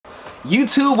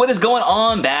YouTube, what is going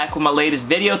on? Back with my latest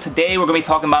video. Today we're going to be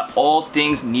talking about all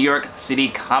things New York City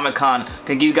Comic Con. I'm going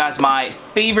to give you guys my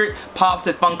favorite pops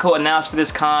that Funko announced for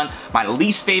this con, my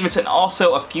least favorites, and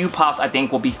also a few pops I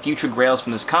think will be future grails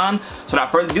from this con. So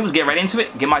without further ado, let's get right into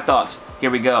it, get my thoughts.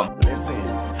 Here we go. Listen,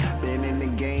 been in the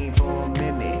game for a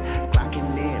minute,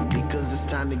 clocking in because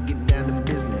it's time to get down to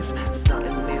business.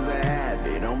 Stunting is a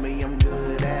habit, on me I'm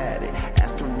good at it.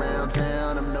 Ask around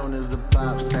town, I'm known as the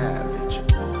Popsavage.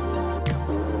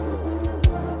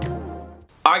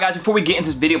 Alright guys, before we get into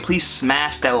this video, please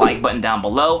smash that like button down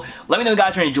below. Let me know if you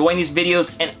guys are enjoying these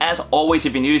videos, and as always,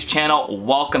 if you're new to this channel,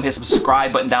 welcome. Hit the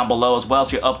subscribe button down below as well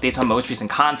so your updates on most recent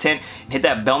content, and hit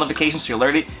that bell notification so you're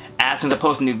alerted as soon as I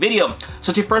post a new video. So if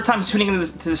it's your first time tuning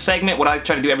into this segment, what I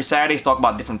try to do every Saturday is talk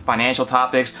about different financial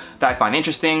topics that I find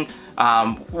interesting,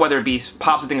 whether it be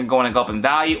pops that think are going to go up in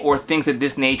value or things of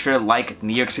this nature like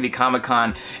New York City Comic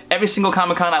Con. Every single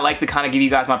Comic Con I like to kind of give you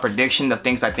guys my prediction of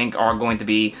things I think are going to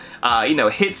be, you know,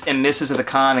 hits and misses of the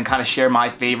con, and kind of share my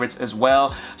favorites as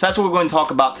well. So that's what we're going to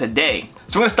talk about today.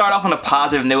 So we're going to start off on a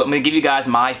positive note. I'm going to give you guys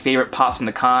my favorite pops from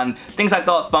the con, things I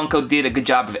thought Funko did a good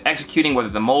job of executing, whether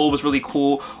the mold was really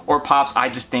cool or pops I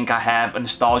just think I have a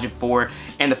nostalgia for.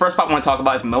 And the first pop I want to talk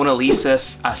about is Mona Lisa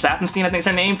Sapenstein, I think is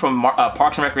her name, from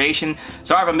Parks and Recreation.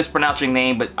 Sorry if I mispronounced her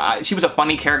name, but she was a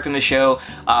funny character in the show.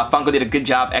 Funko did a good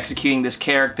job executing this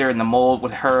character in the mold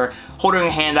with her holding her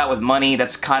hand out with money.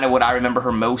 That's kind of what I remember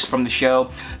her most from the show.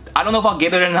 I don't know if I'll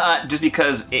get it or not, just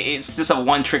because it's just a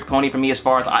one-trick pony for me as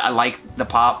far as I like the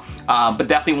pop, but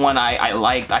definitely one I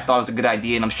liked. I thought it was a good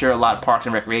idea, and I'm sure a lot of Parks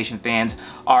and Recreation fans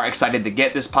are excited to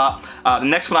get this pop. The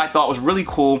next one I thought was really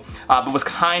cool, but was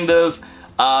kind of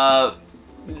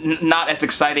not as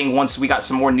exciting once we got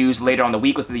some more news later on the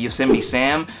week, was the Yosemite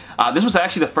Sam. This was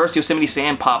actually the first Yosemite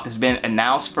Sam pop that's been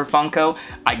announced for Funko.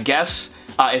 I guess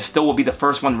it still will be the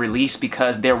first one released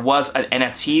because there was an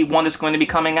NFT one that's going to be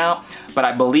coming out, but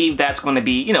I believe that's going to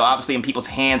be, you know, obviously in people's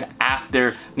hands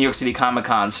after New York City Comic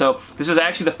Con. So this is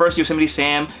actually the first Yosemite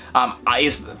Sam.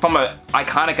 It's from an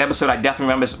iconic episode. I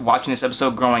definitely remember watching this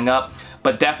episode growing up,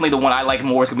 but definitely the one I like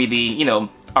more is going to be the, you know,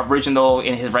 original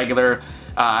in his regular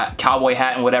cowboy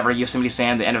hat and whatever, Yosemite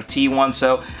Sam, the NFT one.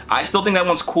 So I still think that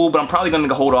one's cool, but I'm probably going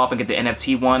to hold off and get the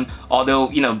NFT one, although,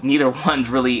 you know, neither one's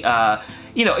really,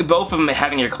 you know, both of them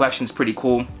having your collection is pretty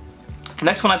cool.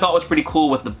 Next one I thought was pretty cool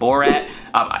was the Borat.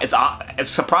 It's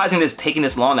surprising that it's taking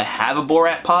this long to have a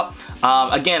Borat pop.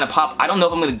 Again, a pop, I don't know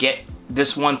if I'm going to get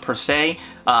this one per se.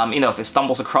 You know, if it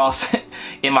stumbles across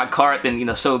in my cart, then, you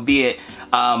know, so be it.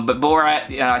 But Borat,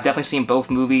 I definitely seen both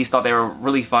movies, thought they were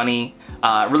really funny.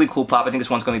 Really cool pop. I think this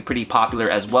one's going to be pretty popular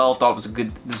as well. Thought it was a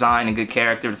good design and good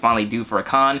character to finally do for a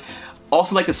con.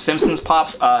 Also like the Simpsons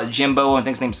pops, Jimbo, I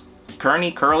think his name's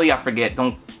Curly, I forget.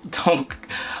 Don't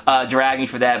drag me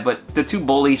for that. But the two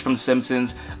bullies from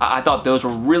Simpsons, I thought those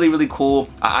were really cool.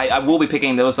 I will be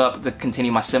picking those up to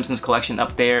continue my Simpsons collection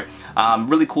up there.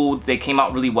 Really cool. They came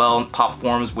out really well in pop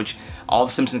forms, which all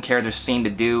the Simpsons characters seem to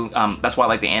do. That's why I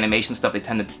like the animation stuff. They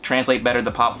tend to translate better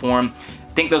the pop form.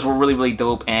 I think those were really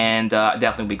dope, and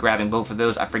definitely be grabbing both of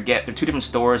those. I forget, they're two different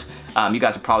stores. You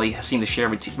guys have probably seen the share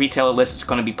retailer list. It's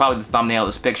going to be probably the thumbnail of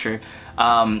this picture.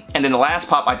 And then the last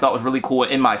pop I thought was really cool,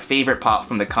 and my favorite pop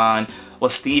from the con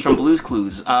was Steve from Blue's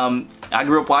Clues. I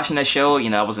grew up watching that show. You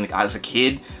know, I was a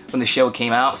kid when the show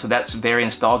came out, so that's very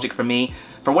nostalgic for me.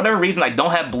 For whatever reason, I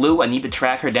don't have Blue. I need to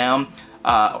track her down.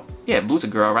 Yeah, Blue's a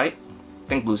girl, right? I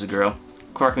think Blue's a girl.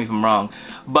 Correct me if I'm wrong.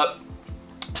 But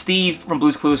Steve from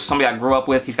Blue's Clues is somebody I grew up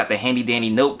with. He's got the handy dandy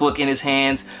notebook in his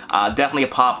hands. Definitely a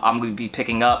pop I'm going to be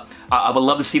picking up. I would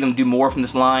love to see them do more from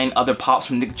this line. Other pops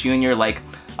from Nick Jr. like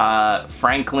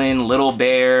Franklin, Little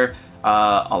Bear,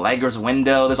 Allegra's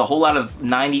Window. There's a whole lot of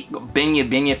 90s,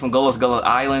 Binya from Gullah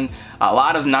Island. A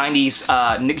lot of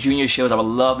 90s Nick Jr. shows I would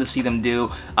love to see them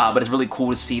do, but it's really cool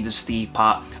to see the Steve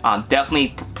pop.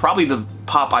 Definitely, probably the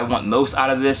pop I want most out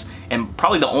of this, and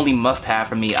probably the only must-have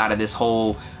for me out of this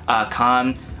whole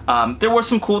con. There were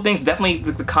some cool things.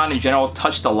 Definitely the con in general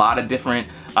touched a lot of different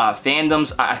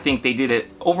fandoms. I think they did an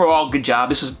overall good job.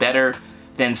 This was better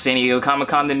than San Diego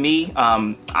Comic-Con to me.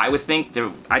 I would think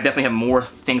I definitely have more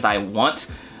things I want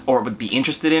or would be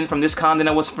interested in from this con than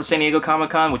I was for San Diego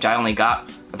Comic-Con, which I only got,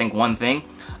 I think, one thing.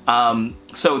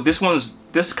 So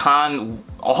this con,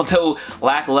 although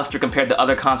lackluster compared to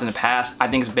other cons in the past, I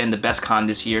think it's been the best con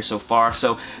this year so far.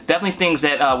 So definitely things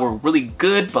that were really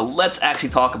good, but let's actually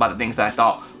talk about the things that I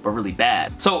thought were really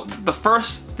bad. So the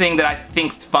first thing that I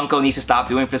think Funko needs to stop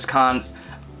doing for this con,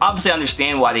 obviously I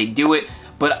understand why they do it,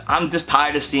 but I'm just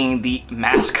tired of seeing the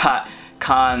mascot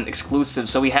con exclusive.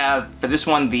 So we have, for this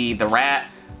one, the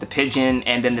rat, the pigeon,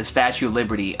 and then the Statue of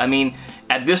Liberty. I mean,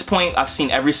 At this point, I've seen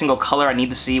every single color I need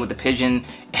to see with the pigeon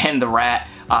and the rat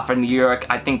from New York.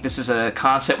 I think this is a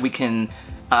concept we can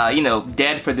you know,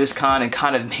 dead for this con and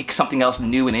kind of make something else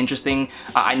new and interesting.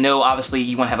 I know obviously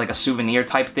you want to have like a souvenir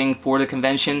type thing for the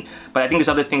convention, but I think there's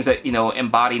other things that, you know,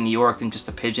 embody New York than just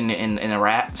a pigeon and a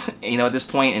rat, you know, at this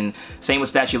point. And same with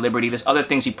Statue of Liberty. There's other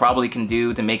things you probably can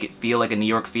do to make it feel like a New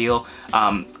York feel.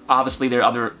 Obviously there are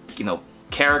other, you know,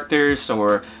 characters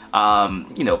or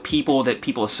you know, people that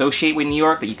people associate with New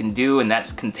York that you can do, and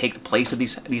that can take the place of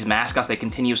these mascots they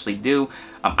continuously do.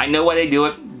 I know why they do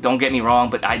it, don't get me wrong,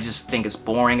 but I just think it's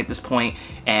boring at this point,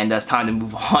 and it's time to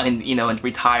move on and, you know, and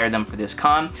retire them for this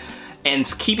con. And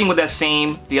keeping with that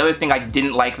same, the other thing I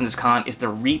didn't like from this con is the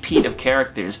repeat of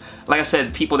characters. Like I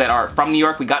said, people that are from New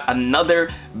York, we got another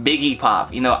Biggie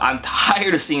Pop. You know, I'm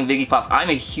tired of seeing Biggie Pops.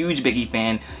 I'm a huge Biggie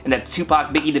fan. In that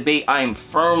Tupac-Biggie debate, I am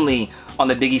firmly on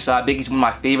the Biggie side. Biggie's one of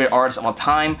my favorite artists of all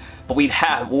time, but we've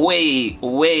had way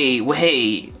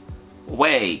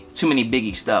too many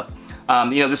Biggie stuff.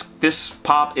 You know, this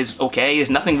pop is okay.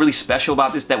 There's nothing really special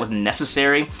about this that was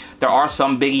necessary. There are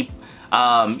some Biggie,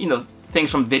 you know, things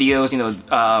from videos, you know,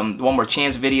 One More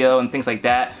Chance video and things like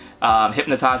that,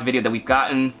 Hypnotized video that we've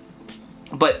gotten,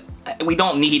 but we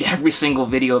don't need every single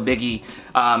video of Biggie.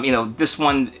 You know, this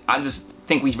one, I just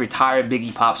think we've retired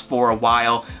Biggie Pops for a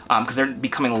while because they're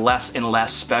becoming less and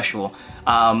less special.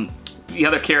 The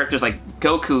other characters like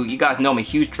Goku, you guys know I'm a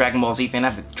huge Dragon Ball Z fan. I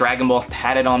have the Dragon Balls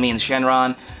tatted on me in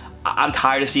Shenron. I'm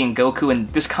tired of seeing Goku, and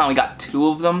this con we got 2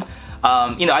 of them.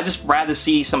 You know, I just rather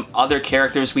see some other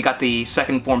characters. We got the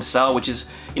second form Cell, which is,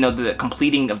 you know, the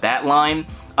completing of that line.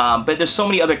 But there's so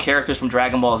many other characters from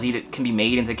Dragon Ball Z that can be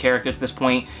made into characters at this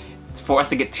point. For us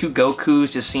to get 2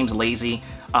 Gokus just seems lazy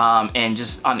and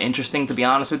just uninteresting, to be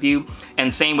honest with you.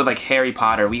 And same with like Harry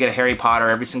Potter. We get a Harry Potter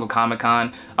every single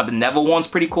Comic-Con. The Neville one's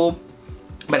pretty cool.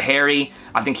 But Harry,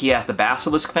 I think he has the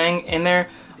Basilisk thing in there.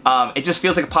 It just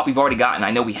feels like a pop we've already gotten.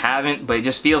 I know we haven't, but it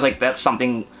just feels like that's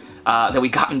something that we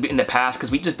got in the past,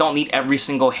 because we just don't need every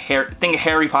single thing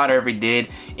Harry Potter ever did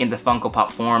in the Funko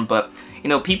Pop form. But, you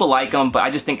know, people like them, but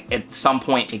I just think at some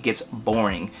point it gets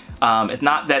boring. It's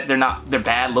not that they're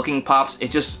bad looking pops,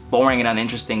 it's just boring and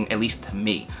uninteresting, at least to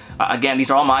me. Again,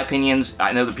 these are all my opinions.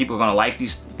 I know that people are going to like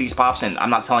these pops, and I'm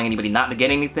not telling anybody not to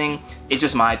get anything. It's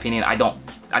just my opinion. I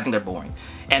think they're boring.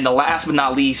 And the last but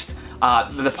not least,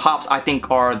 the pops I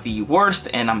think are the worst,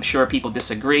 and I'm sure people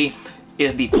disagree,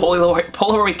 is the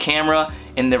Polaroid camera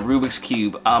and the Rubik's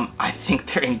Cube. I think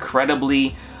they're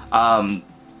incredibly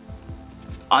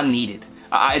unneeded.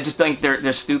 I just think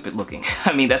they're stupid looking.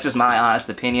 I mean, that's just my honest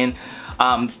opinion.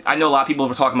 I know a lot of people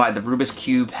were talking about the Rubik's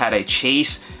Cube had a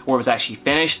chase where it was actually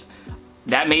finished.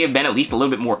 That may have been at least a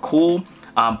little bit more cool.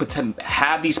 But to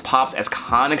have these pops as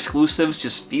con exclusives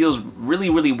just feels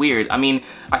really weird. I mean,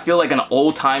 I feel like an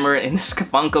old timer in this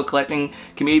Funko collecting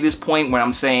community at this point, where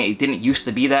I'm saying it didn't used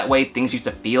to be that way. Things used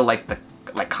to feel like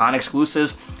con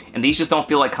exclusives, and these just don't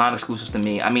feel like con exclusives to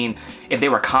me. I mean, if they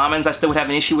were commons, I still would have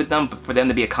an issue with them, but for them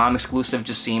to be a con exclusive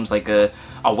just seems like a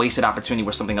wasted opportunity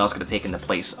where something else could have taken the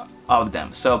place of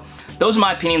them. So those are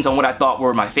my opinions on what I thought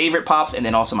were my favorite pops, and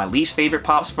then also my least favorite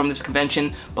pops from this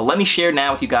convention. But let me share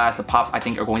now with you guys the pops I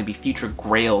think are going to be future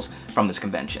grails from this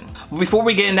convention. But before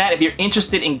we get in that, if you're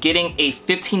interested in getting a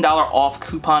 $15 off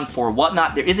coupon for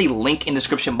Whatnot, there is a link in the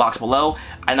description box below.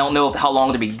 I don't know how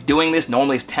long to be doing this.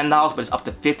 Normally it's $10, but it's up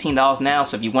to $15 now.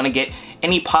 So if you want to get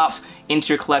any pops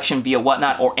into your collection via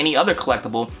Whatnot or any other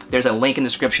collectible, there's a link in the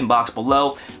description box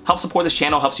below. Help support this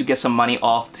channel, helps you get some money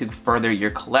off to further your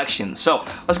collection. So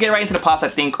let's get right into the pops I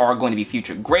think are going to be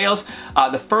future grails.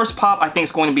 The first pop I think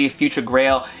is going to be a future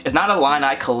grail. It's not a line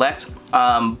I collect,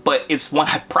 but it's one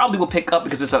I probably will pick up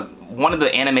because it's one of the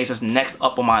animes that's next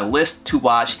up on my list to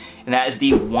watch, and that is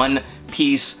the One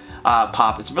Piece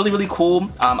pop. It's really cool.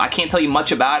 I can't tell you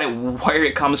much about it, where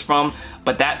it comes from,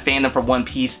 but that fandom for One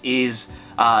Piece is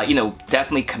you know,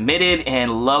 definitely committed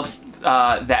and loves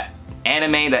that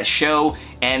anime, that show,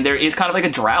 and there is kind of like a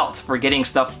drought for getting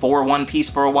stuff for One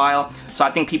Piece for a while. So I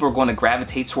think people are going to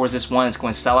gravitate towards this one. It's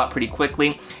going to sell out pretty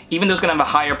quickly. Even though it's going to have a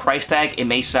higher price tag, it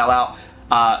may sell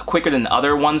out quicker than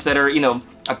other ones that are, you know,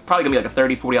 probably going to be like a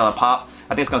 $30, $40 pop.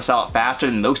 I think it's going to sell out faster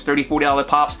than most $30, $40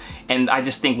 pops, and I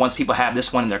just think once people have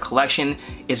this one in their collection,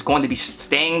 it's going to be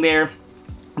staying there.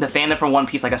 The fandom for One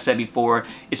Piece, like I said before,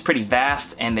 is pretty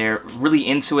vast, and they're really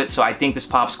into it, so I think this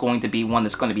pop's going to be one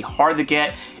that's going to be hard to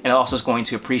get, and also is going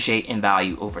to appreciate in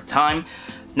value over time.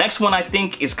 Next one I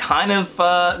think is kind of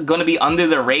going to be under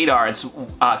the radar. It's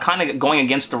kind of going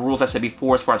against the rules I said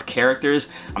before as far as characters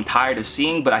I'm tired of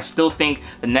seeing, but I still think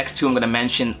the next 2 I'm going to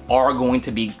mention are going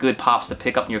to be good pops to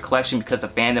pick up in your collection because the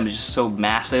fandom is just so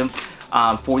massive.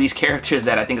 for these characters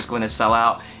that I think is going to sell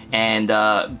out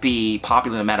and be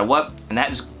popular no matter what. And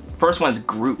that is, first one is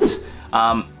Groot.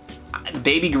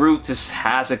 Baby Groot just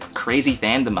has a crazy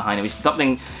fandom behind him. He's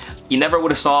something you never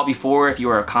would have saw before if you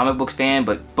were a comic book fan,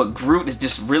 but Groot is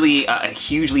just really a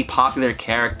hugely popular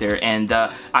character, and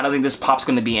I don't think this pop's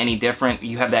going to be any different.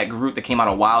 You have that Groot that came out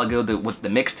a while ago with the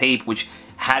mixtape, which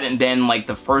hadn't been like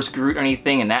the first Groot or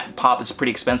anything, and that pop is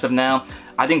pretty expensive now.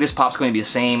 I think this pop's going to be the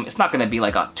same. It's not going to be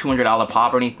like a $200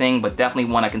 pop or anything, but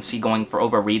definitely one I can see going for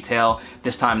over retail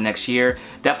this time next year.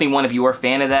 Definitely one if you are a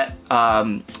fan of that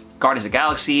Guardians of the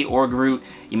Galaxy or Groot,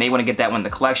 you may want to get that one in the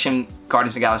collection.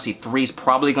 Guardians of the Galaxy 3 is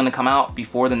probably going to come out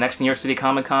before the next New York City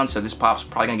Comic Con, so this pop's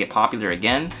probably going to get popular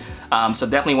again. So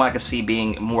definitely one I could see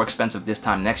being more expensive this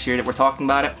time next year that we're talking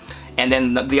about it. And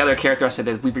then the other character I said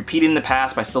that we've repeated in the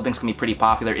past, but I still think it's going to be pretty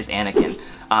popular, is Anakin.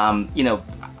 You know,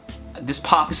 this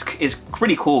pop is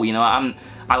pretty cool. You know,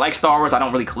 I like Star Wars. I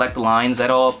don't really collect the lines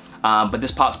at all. But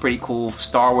this pop's pretty cool.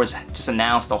 Star Wars just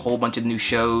announced a whole bunch of new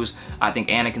shows. I think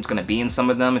Anakin's going to be in some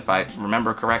of them, if I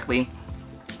remember correctly.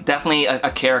 Definitely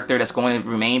a character that's going to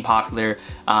remain popular.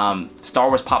 Star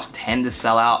Wars pops tend to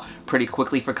sell out pretty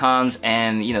quickly for cons,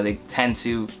 and you know, they tend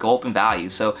to go up in value.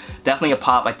 So definitely a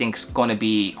pop I think is going to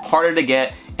be harder to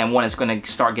get, and one that's going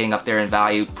to start getting up there in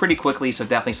value pretty quickly. So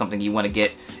definitely something you want to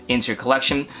get into your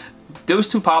collection. Those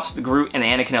two pops, the Groot and the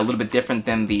Anakin, are a little bit different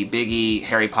than the Biggie,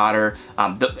 Harry Potter,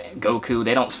 the Goku.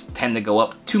 They don't tend to go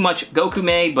up too much. Goku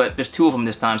may, but there's two of them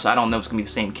this time, so I don't know if it's going to be the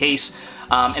same case.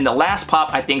 And the last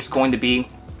pop I think is going to be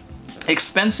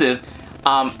expensive.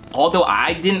 Although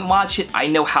I didn't watch it, I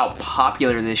know how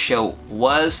popular this show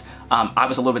was. I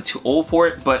was a little bit too old for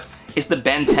it, but it's the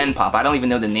Ben 10 pop. I don't even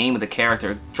know the name of the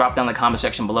character. Drop down in the comment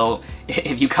section below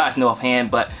if you guys know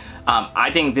offhand, but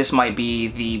I think this might be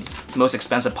the most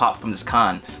expensive pop from this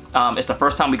con. It's the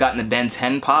first time we got in the Ben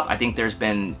 10 pop. I think there's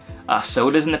been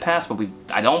sodas in the past, but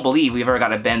I don't believe we've ever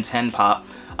got a Ben 10 pop.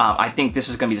 I think this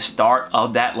is going to be the start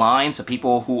of that line, so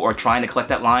people who are trying to collect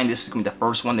that line, this is going to be the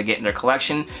first one to get in their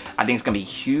collection. I think it's going to be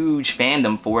huge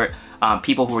fandom for it.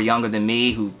 People who are younger than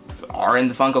me, who are in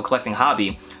the Funko collecting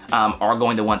hobby, are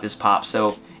going to want this pop.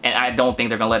 So, and I don't think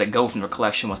they're going to let it go from their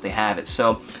collection once they have it.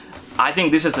 So I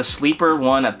think this is the sleeper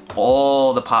one of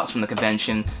all the pops from the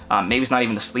convention. Maybe it's not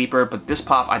even the sleeper, but this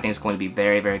pop I think is going to be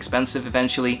very, very expensive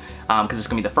eventually, because it's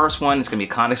going to be the first one, it's going to be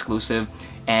a con exclusive,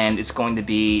 and it's going to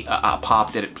be a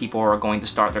pop that people are going to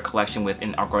start their collection with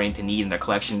and are going to need in their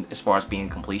collection as far as being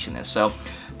completionist. So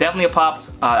definitely a pop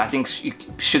I think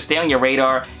should stay on your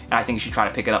radar, and I think you should try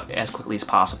to pick it up as quickly as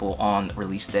possible on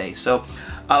release day. So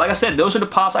like I said, those are the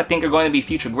pops I think are going to be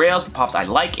future grails, the pops I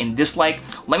like and dislike.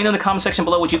 Let me know in the comment section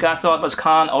below what you guys thought about this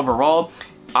con overall.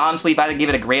 Honestly, if I had to give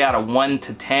it a grade out of 1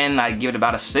 to 10, I'd give it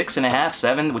about a 6.5,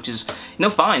 7, which is, you know,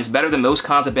 fine. It's better than most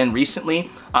cons have been recently.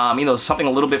 You know, something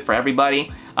a little bit for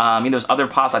everybody. You know, there's other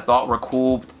pops I thought were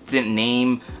cool, didn't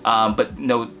name, but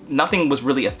no, nothing was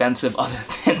really offensive other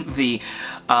than the,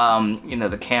 you know,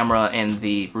 the camera and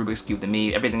the Rubik's Cube to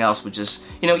me. Everything else was just,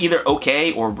 you know, either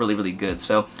okay or really, really good.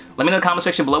 So let me know in the comment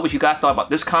section below what you guys thought about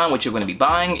this con, what you're going to be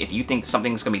buying. If you think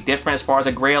something's going to be different as far as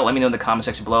a grail, let me know in the comment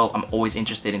section below. I'm always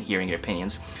interested in hearing your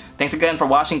opinions. Thanks again for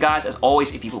watching, guys. As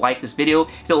always, if you like this video,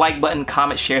 hit the like button,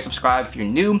 comment, share, subscribe if you're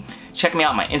new. Check me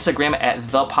out on my Instagram at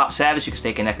ThePopSavage. You can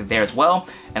stay connected there as well.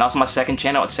 And also my second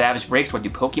channel at Savage Breaks, where I do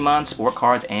Pokemon, sport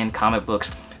cards, and comic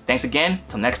books. Thanks again.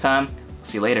 Till next time.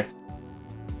 See you later.